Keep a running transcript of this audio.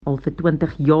al vir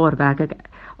 20 jaar werk ek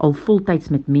al voltyds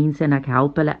met mense en ek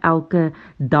help hulle elke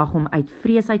dag om uit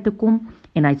vrees uit te kom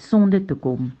en uit sonde te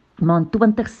kom. Maar in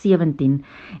 2017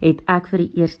 het ek vir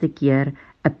die eerste keer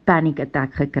 'n panic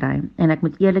attack gekry. En ek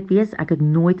moet eerlik wees, ek het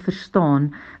nooit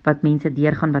verstaan wat mense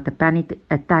deurgaan wat 'n panic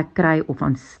attack kry of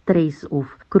aan stres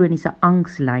of kroniese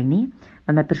angs ly nie.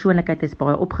 Want my persoonlikheid is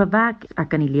baie opgewek, ek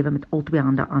kan die lewe met al twee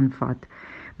hande aanvat.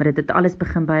 Maar dit het alles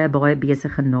begin by 'n baie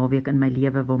besige naweek in my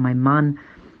lewe waar my man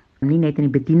nie net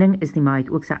in die bediening is nie, maar hy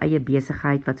het ook sy eie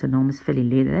besigheid wat sy naam is Philly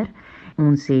Leather.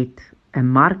 Ons het 'n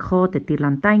mark gehad, 'n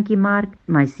tierlantjie mark.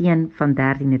 My seun van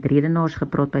 13 het redenaars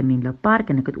gepraat by Menlo Park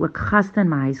en ek het ook gaste in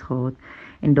my huis gehad.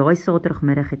 En daai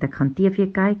Saterdagmiddag het ek gaan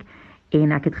TV kyk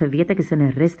en ek het geweet ek is in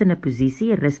 'n rustende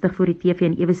posisie, rustig voor die TV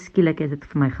en ewe skielik het dit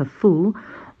vir my gevoel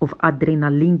of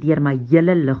adrenalien deur my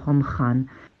hele liggaam gaan.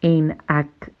 En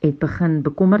ek het begin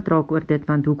bekommerd raak oor dit,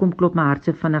 want hoekom klop my hart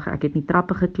so vinnig? Ek het nie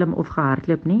trappe geklim of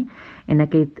gehardloop nie. En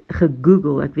ek het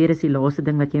gegoogel, ek weet dis die laaste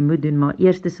ding wat jy moet doen, maar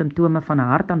eerste simptome van 'n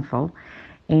hartaanval.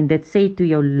 En dit sê toe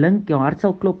jou hart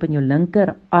sal klop en jou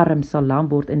linkerarm sal lam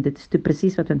word, en dit is toe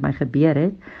presies wat met my gebeur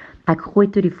het. Ek gooi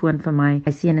toe die foon vir my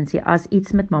seun en sê, as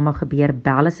iets met mamma gebeur,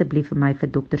 bel asseblief vir my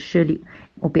vir Dr. Shirley.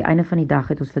 Op die einde van die dag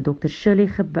het ons vir Dr. Shirley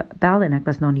gebel en ek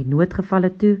was na die noodgevalle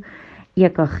toe.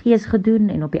 EKG's gedoen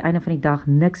en op die einde van die dag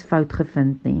niks fout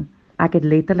gevind nie. Ek het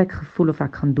letterlik gevoel of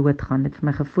ek gaan doodgaan. Dit vir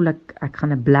my gevoel ek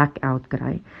gaan 'n blackout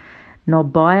kry. Na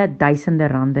baie duisende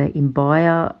rande en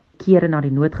baie kere na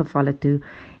die noodgevalle toe,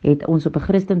 het ons op 'n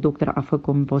Christen dokter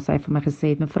afgekom waar sy vir my gesê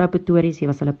het, mevrou Pretorius, jy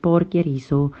was al 'n paar keer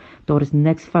hierso, daar is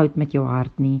niks fout met jou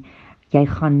hart nie. Jy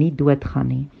gaan nie doodgaan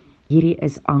nie. Hierdie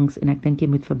is angs en ek dink jy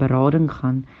moet vir berading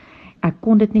gaan. Ek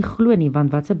kon dit nie glo nie,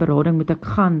 want wat se berading moet ek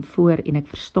gaan voor en ek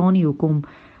verstaan nie hoekom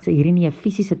sy hierdie nie 'n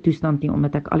fisiese toestand nie,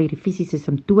 omdat ek al hierdie fisiese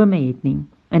simptome het nie.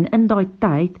 En in daai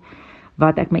tyd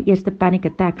wat ek my eerste panic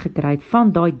attack gekry het,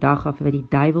 van daai dag af het die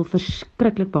duiwel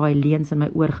verskriklik baie leuns in my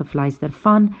oor gefluister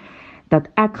van dat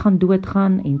ek gaan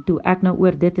doodgaan en toe ek nou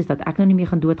oor dit is dat ek nou nie meer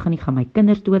gaan doodgaan nie, gaan my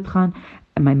kinders doodgaan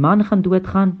en my man gaan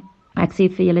doodgaan. Ek sê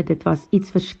vir julle, dit was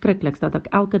iets verskrikliks, dat ek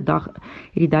elke dag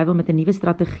het die duiwel met 'n nuwe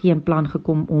strategie en plan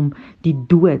gekom om die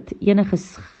dood, enige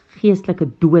geestelike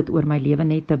dood oor my lewe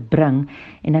net te bring,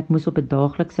 en ek moes op 'n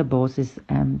daaglikse basis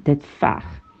dit veg.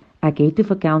 Ek het toe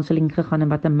vir counselling gegaan en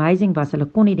wat amazing was, hulle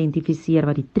kon identifiseer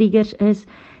wat die triggers is,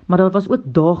 maar daar was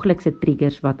ook daaglikse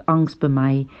triggers wat angs by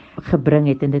my gebring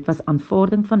het, en dit was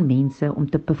aanvaarding van mense om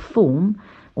te perform,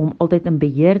 om altyd in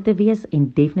beheer te wees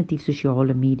en definitief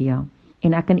sosiale media.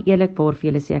 En ek kan eerlikwaar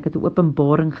vir julle sê, ek het 'n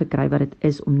openbaring gekry wat dit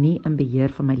is om nie in beheer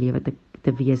van my lewe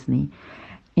te wees nie.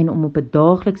 En om op 'n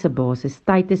daaglikse basis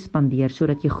tyd te spandeer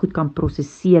sodat jy goed kan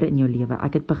prosesseer in jou lewe.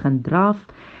 Ek het begin draf,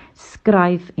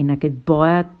 skryf en ek het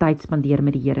baie tyd spandeer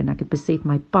met die Here en ek het besef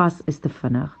my pas is te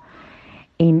vinnig.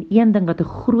 En een ding wat 'n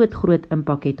groot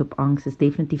impak het op angs is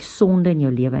definitief sonde in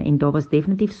jou lewe, en daar was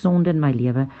definitief sonde in my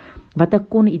lewe wat ek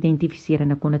kon identifiseer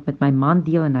en ek kon dit met my man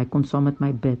deel en hy kon saam met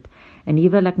my bid. En hier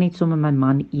wil ek net sommer my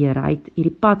man eer. Hy het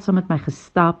hierdie pad saam met my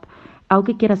gestap.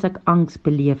 Elke keer as ek angs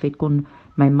beleef het, kon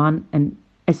my man in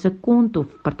 'n sekond of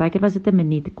partykeer was dit 'n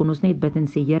minuut, kon ons net bid en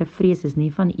sê, Here, vrees is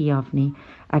nie van U af nie.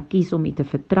 Ek kies om U te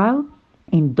vertrou.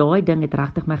 En daai ding het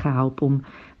regtig my gehelp om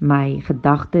my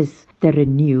gedagtes te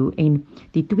renew. En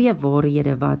die twee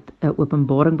waarhede wat 'n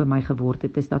openbaring by my geword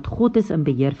het, is dat God is in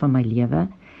beheer van my lewe.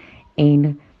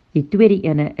 En die tweede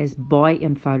ene is baie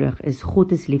eenvoudig, is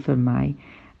God is lief vir my.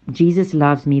 Jesus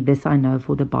loves me, this I know,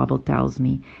 for the Bible tells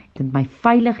me. Dit het my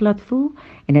veilig laat voel,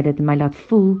 en dit het my laat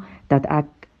voel dat ek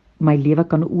my lewe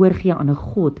kan oorgee aan 'n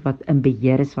God wat in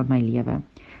beheer is van my lewe.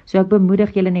 So ek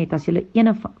bemoedig julle net, as julle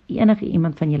enige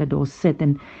iemand van julle daar sit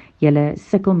en julle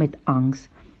sukkel met angs,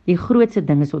 die grootste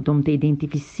ding is om te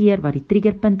identifiseer wat die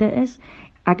triggerpunte is.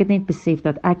 Ek het net besef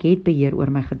dat ek het beheer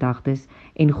oor my gedagtes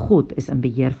en God is in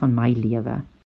beheer van my lewe.